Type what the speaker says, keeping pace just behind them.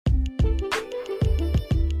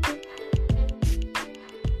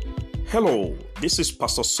Hello, this is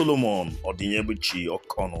Pastor Solomon Odinyebuchi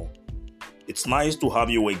Okono. It's nice to have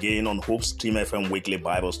you again on Hope Stream FM Weekly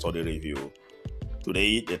Bible Study Review.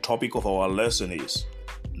 Today, the topic of our lesson is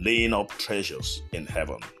laying up treasures in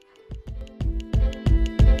heaven.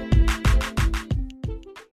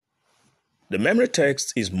 The memory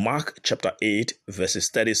text is Mark chapter 8, verses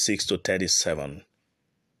 36 to 37.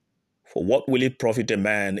 For what will it profit a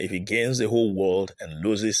man if he gains the whole world and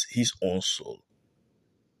loses his own soul?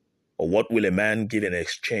 Or what will a man give in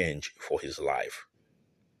exchange for his life?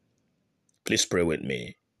 Please pray with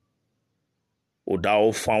me. O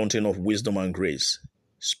thou fountain of wisdom and grace,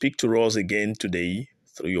 speak to us again today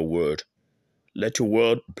through your word. Let your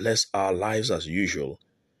word bless our lives as usual,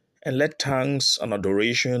 and let thanks and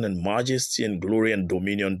adoration and majesty and glory and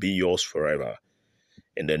dominion be yours forever.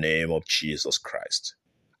 In the name of Jesus Christ.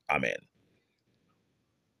 Amen.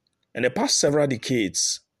 In the past several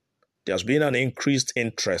decades, there's been an increased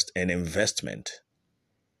interest in investment.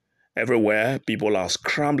 Everywhere, people are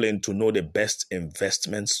scrambling to know the best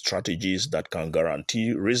investment strategies that can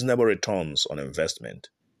guarantee reasonable returns on investment.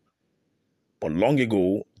 But long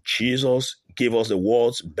ago, Jesus gave us the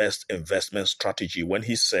world's best investment strategy when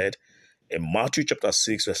he said in Matthew chapter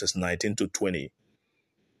 6, verses 19 to 20,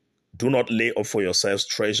 "Do not lay up for yourselves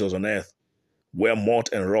treasures on earth, where moth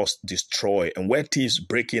and rust destroy, and where thieves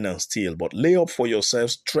break in and steal, but lay up for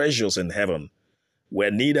yourselves treasures in heaven, where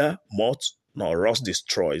neither moth nor rust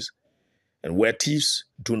destroys, and where thieves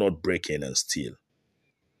do not break in and steal."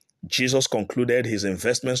 Jesus concluded his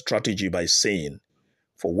investment strategy by saying,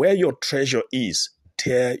 "For where your treasure is,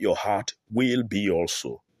 there your heart will be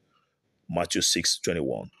also." Matthew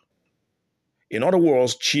 6:21. In other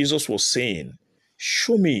words, Jesus was saying,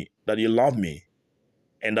 show me that you love me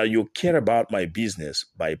and that you care about my business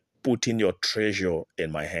by putting your treasure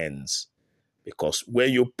in my hands. Because where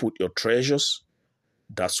you put your treasures,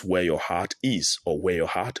 that's where your heart is, or where your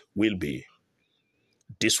heart will be.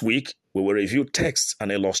 This week, we will review texts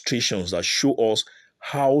and illustrations that show us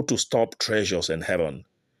how to store up treasures in heaven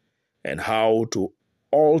and how to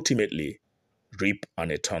ultimately reap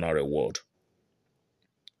an eternal reward.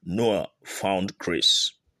 Noah found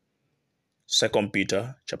grace. 2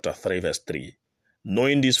 Peter chapter 3, verse 3.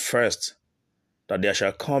 Knowing this first, that there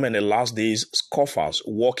shall come in the last days scoffers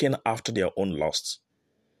walking after their own lusts.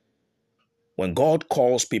 When God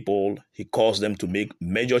calls people, he calls them to make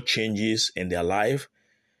major changes in their life,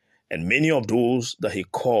 and many of those that he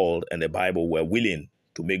called in the Bible were willing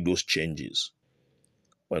to make those changes.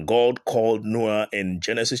 When God called Noah in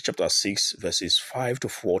Genesis chapter 6, verses 5 to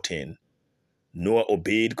 14, Noah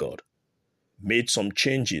obeyed God, made some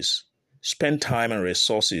changes, spent time and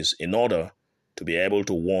resources in order to be able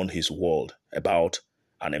to warn his world about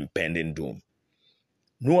an impending doom.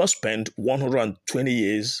 Noah spent 120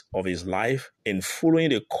 years of his life in following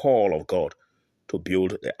the call of God to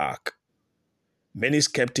build the ark. Many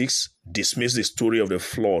skeptics dismiss the story of the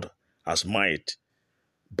flood as myth,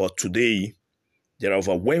 but today there are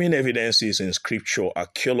overwhelming evidences in scripture,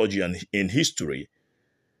 archaeology, and in history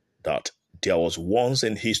that there was once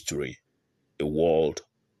in history a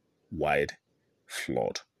worldwide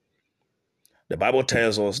flood. The Bible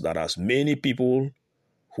tells us that as many people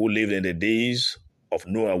who lived in the days of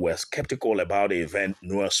Noah were skeptical about the event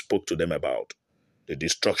Noah spoke to them about, the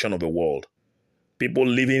destruction of the world, people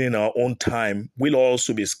living in our own time will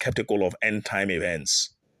also be skeptical of end-time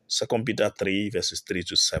events. 2 Peter 3, verses 3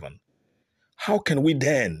 to 7. How can we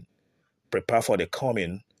then prepare for the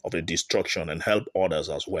coming of the destruction and help others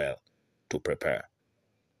as well to prepare?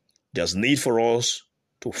 There's need for us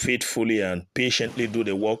to faithfully and patiently do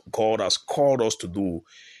the work God has called us to do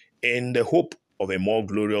in the hope of a more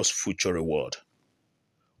glorious future reward.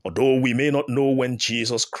 Although we may not know when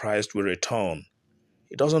Jesus Christ will return,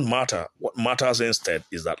 it doesn't matter. What matters instead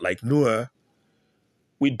is that, like Noah,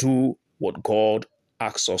 we do what God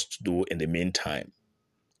asks us to do in the meantime,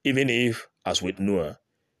 even if, as with Noah,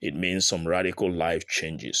 it means some radical life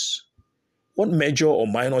changes. What major or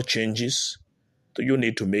minor changes do you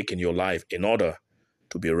need to make in your life in order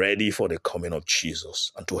to be ready for the coming of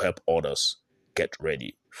Jesus and to help others get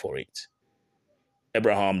ready for it?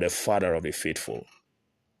 Abraham, the father of the faithful.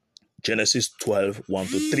 Genesis 12, 1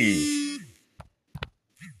 to 3.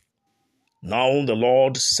 Now the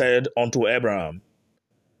Lord said unto Abraham,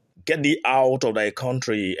 Get thee out of thy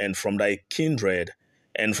country and from thy kindred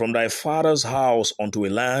and from thy father's house unto a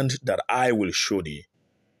land that I will show thee.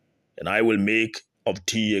 And I will make of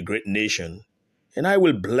thee a great nation, and I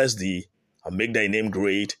will bless thee and make thy name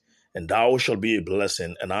great, and thou shalt be a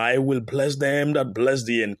blessing. And I will bless them that bless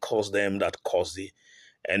thee, and curse them that curse thee.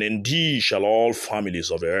 And in thee shall all families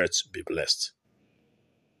of the earth be blessed.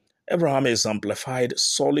 Abraham exemplified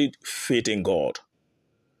solid faith in God.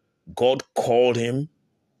 God called him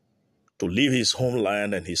to leave his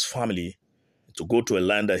homeland and his family to go to a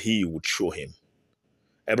land that he would show him.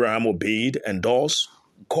 Abraham obeyed, and thus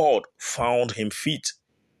God found him fit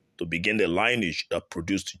to begin the lineage that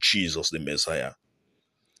produced Jesus the Messiah.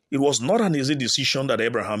 It was not an easy decision that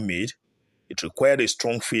Abraham made. It required a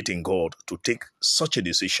strong faith in God to take such a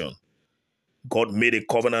decision. God made a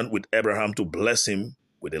covenant with Abraham to bless him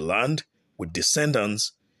with a land, with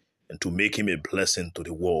descendants, and to make him a blessing to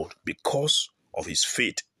the world because of his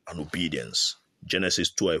faith and obedience.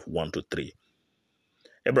 Genesis 12, 1-3.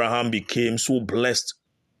 Abraham became so blessed,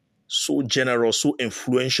 so generous, so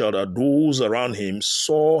influential that those around him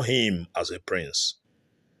saw him as a prince.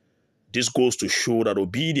 This goes to show that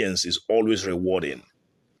obedience is always rewarding.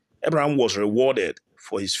 Abraham was rewarded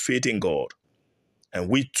for his faith in God, and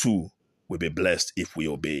we too will be blessed if we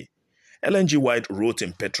obey. Ellen G. White wrote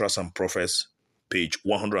in Petrus and Prophets, page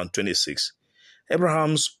 126,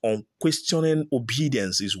 Abraham's unquestioning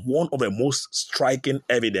obedience is one of the most striking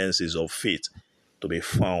evidences of faith to be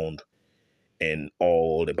found in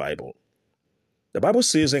all the Bible. The Bible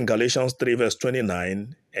says in Galatians 3 verse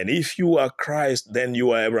 29, and if you are Christ, then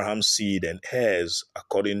you are Abraham's seed and heirs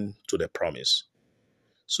according to the promise.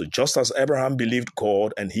 So just as Abraham believed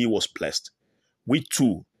God and he was blessed, we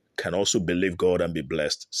too can also believe God and be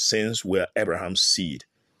blessed since we are Abraham's seed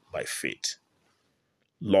by faith.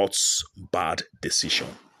 Lot's bad decision.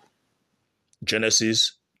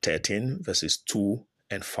 Genesis 13 verses 2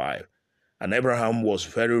 and 5. And Abraham was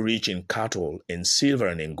very rich in cattle, in silver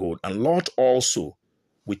and in gold. And Lot also,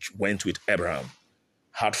 which went with Abraham,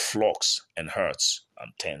 had flocks and herds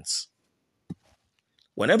and tents.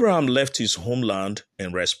 When Abraham left his homeland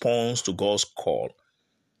in response to God's call,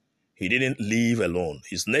 he didn't leave alone.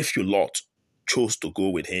 His nephew Lot chose to go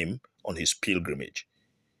with him on his pilgrimage.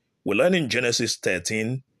 We learn in Genesis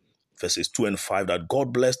 13, verses 2 and 5, that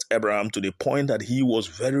God blessed Abraham to the point that he was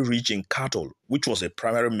very rich in cattle, which was a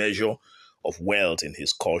primary measure of wealth in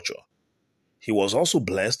his culture. He was also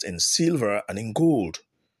blessed in silver and in gold.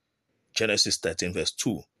 Genesis 13, verse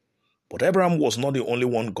 2. But Abraham was not the only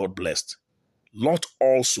one God blessed. Lot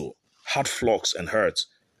also had flocks and herds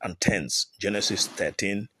and tents. Genesis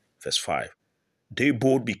 13, verse 5. They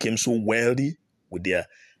both became so wealthy with their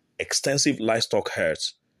extensive livestock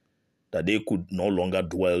herds that they could no longer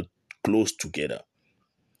dwell close together.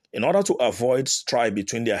 In order to avoid strife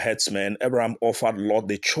between their herdsmen, Abraham offered Lot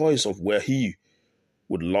the choice of where he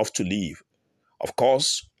would love to live. Of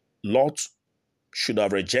course, Lot should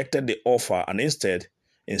have rejected the offer and instead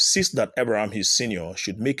insist that Abraham, his senior,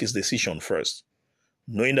 should make his decision first,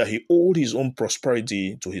 knowing that he owed his own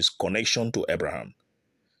prosperity to his connection to Abraham.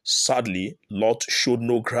 Sadly, Lot showed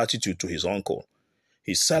no gratitude to his uncle.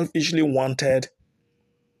 He selfishly wanted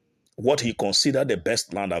what he considered the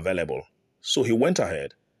best land available, so he went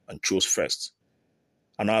ahead and chose first.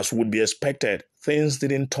 And as would be expected, things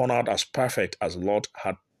didn't turn out as perfect as Lot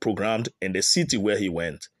had programmed in the city where he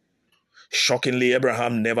went. Shockingly,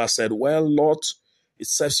 Abraham never said, well, Lot, it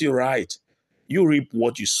serves you right. You reap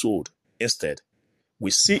what you sowed. Instead, we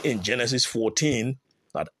see in Genesis 14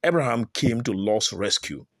 that Abraham came to Lot's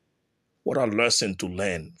rescue. What a lesson to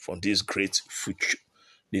learn from this great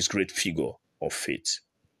figure of faith.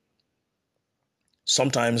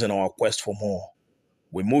 Sometimes in our quest for more,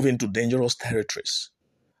 we move into dangerous territories.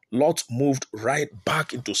 Lot moved right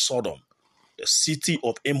back into Sodom, the city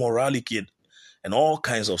of immorality and all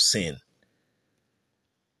kinds of sin.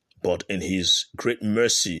 But in his great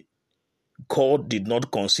mercy, God did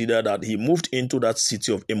not consider that he moved into that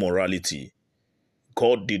city of immorality.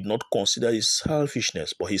 God did not consider his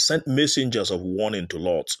selfishness, but he sent messengers of warning to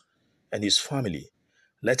Lot and his family,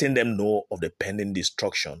 letting them know of the pending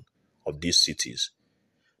destruction of these cities.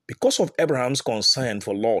 Because of Abraham's concern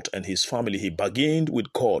for Lot and his family, he bargained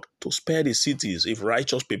with God to spare the cities if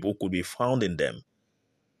righteous people could be found in them.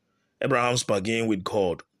 Abraham's bargain with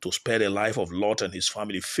God to spare the life of Lot and his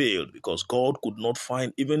family failed because God could not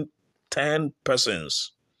find even 10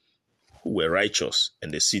 persons who were righteous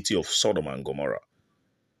in the city of Sodom and Gomorrah.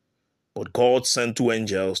 But God sent 2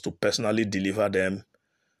 angels to personally deliver them.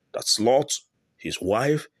 That's Lot, his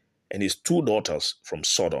wife, and his 2 daughters from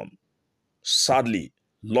Sodom. Sadly,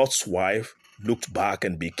 Lot's wife looked back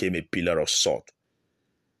and became a pillar of salt.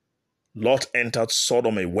 Lot entered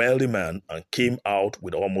Sodom a wealthy man and came out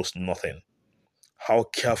with almost nothing. How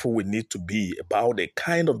careful we need to be about the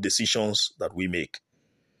kind of decisions that we make,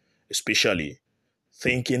 especially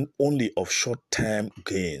thinking only of short-term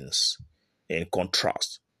gains in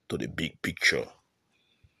contrast to the big picture.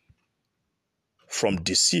 From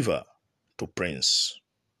deceiver to prince.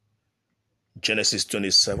 Genesis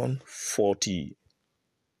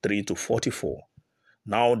 27:43 to 44.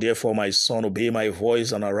 Now therefore, my son, obey my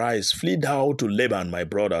voice and arise, flee thou to Laban my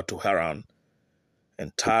brother, to Haran,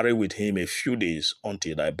 and tarry with him a few days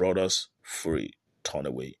until thy brother's fury turn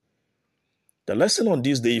away. The lesson on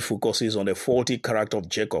this day focuses on the faulty character of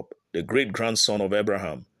Jacob, the great-grandson of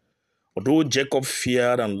Abraham. Although Jacob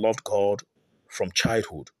feared and loved God from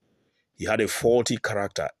childhood, he had a faulty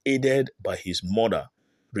character aided by his mother,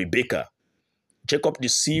 Rebekah. Jacob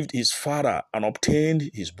deceived his father and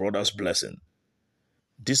obtained his brother's blessing.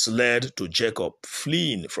 This led to Jacob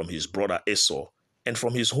fleeing from his brother Esau and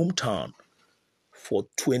from his hometown for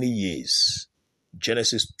 20 years.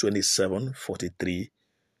 Genesis 27:43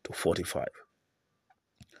 to 45.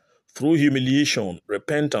 Through humiliation,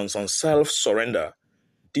 repentance, and self-surrender,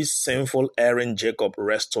 this sinful erring Jacob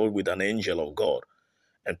wrestled with an angel of God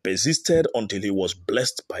and persisted until he was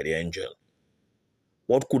blessed by the angel.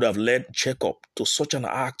 What could have led Jacob to such an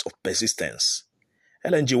act of persistence?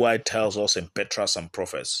 Ellen G. White tells us in Petrus and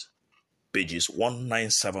Prophets, pages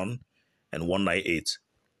 197 and 198,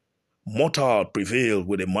 mortal prevailed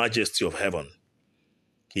with the majesty of heaven.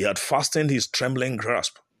 He had fastened his trembling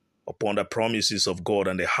grasp upon the promises of God,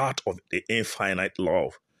 and the heart of the infinite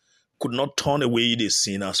love could not turn away the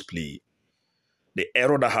sinner's plea. The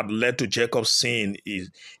error that had led to Jacob's sin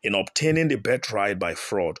in obtaining the birthright by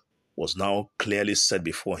fraud was now clearly set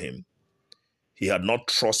before him. He had not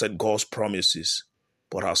trusted God's promises,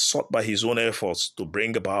 but had sought by his own efforts to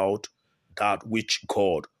bring about that which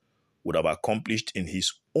God would have accomplished in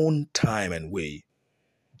his own time and way.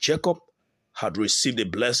 Jacob had received a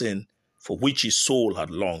blessing for which his soul had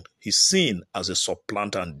longed. His sin as a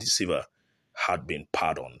supplanter and deceiver had been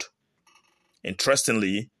pardoned.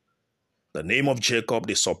 Interestingly, the name of Jacob,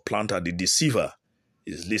 the supplanter, the deceiver,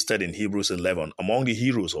 is listed in Hebrews 11 among the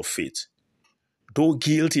heroes of faith. Though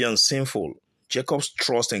guilty and sinful, Jacob's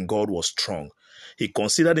trust in God was strong. He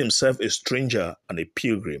considered himself a stranger and a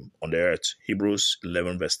pilgrim on the earth. Hebrews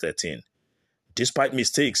 11 verse 13. Despite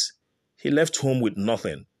mistakes, he left home with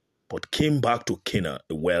nothing, but came back to Canaan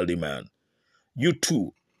a wealthy man. You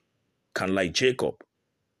too can, like Jacob,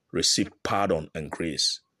 receive pardon and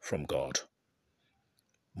grace from God.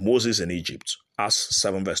 Moses in Egypt, Acts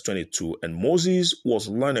 7 verse 22. And Moses was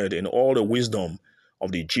learned in all the wisdom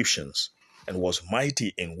of the Egyptians, and was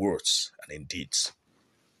mighty in words and in deeds.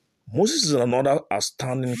 Moses is another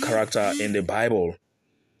outstanding character in the Bible.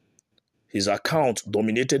 His account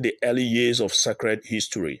dominated the early years of sacred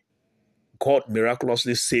history. God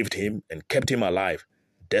miraculously saved him and kept him alive,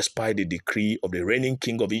 despite the decree of the reigning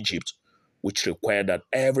king of Egypt, which required that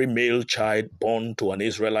every male child born to an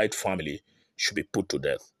Israelite family should be put to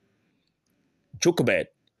death. Jochebed,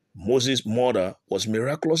 Moses' mother, was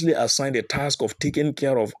miraculously assigned the task of taking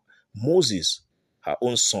care of Moses, her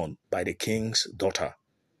own son, by the king's daughter.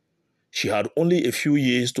 She had only a few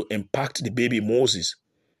years to impact the baby Moses.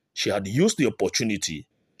 She had used the opportunity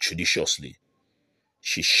judiciously.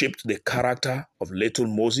 She shaped the character of little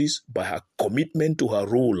Moses by her commitment to her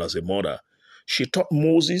role as a mother. She taught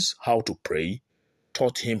Moses how to pray,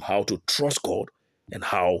 taught him how to trust God, and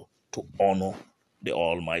how to honor the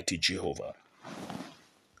Almighty Jehovah.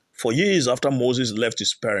 For years after Moses left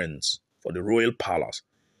his parents for the royal palace,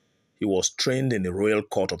 he was trained in the royal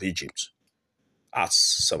court of Egypt.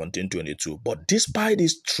 Acts 17:22. But despite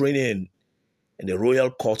his training in the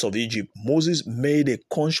royal court of Egypt, Moses made a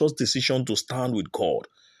conscious decision to stand with God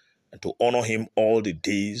and to honor him all the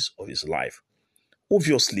days of his life.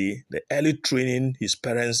 Obviously, the early training his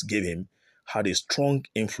parents gave him had a strong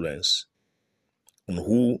influence on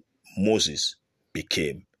who Moses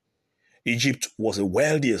became. Egypt was the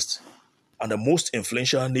wealthiest and the most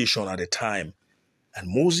influential nation at the time, and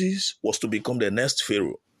Moses was to become the next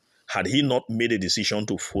Pharaoh had he not made a decision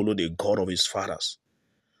to follow the God of his fathers.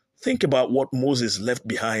 Think about what Moses left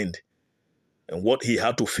behind and what he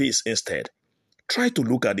had to face instead. Try to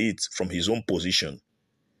look at it from his own position.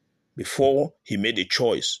 Before he made a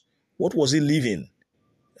choice, what was he living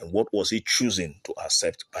and what was he choosing to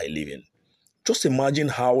accept by living? Just imagine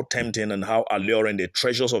how tempting and how alluring the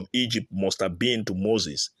treasures of Egypt must have been to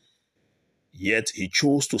Moses. Yet he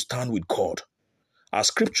chose to stand with God. As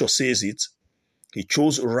scripture says it, he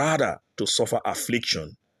chose rather to suffer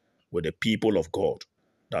affliction with the people of God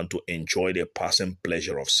than to enjoy the passing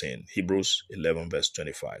pleasure of sin. Hebrews 11 verse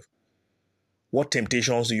 25. What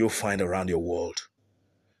temptations do you find around your world?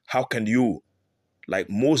 How can you, like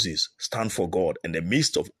Moses, stand for God in the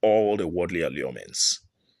midst of all the worldly allurements?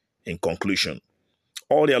 In conclusion,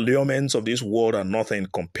 all the allurements of this world are nothing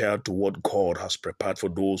compared to what God has prepared for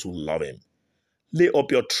those who love him. Lay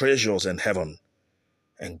up your treasures in heaven,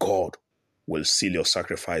 and God will seal your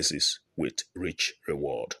sacrifices with rich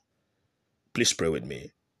reward. Please pray with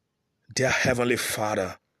me. Dear Heavenly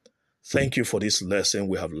Father, thank you for this lesson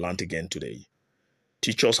we have learned again today.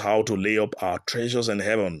 Teach us how to lay up our treasures in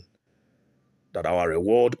heaven, that our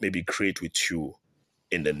reward may be great with you.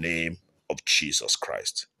 In the name of Jesus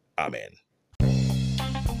Christ. Amen.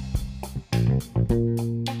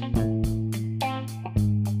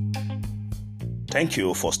 Thank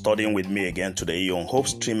you for studying with me again today on Hope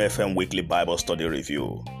Stream FM Weekly Bible Study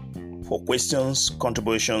Review. For questions,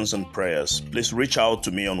 contributions, and prayers, please reach out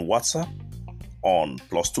to me on WhatsApp on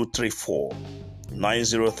 +234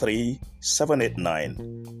 903 789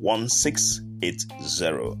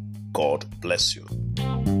 1680. God bless you.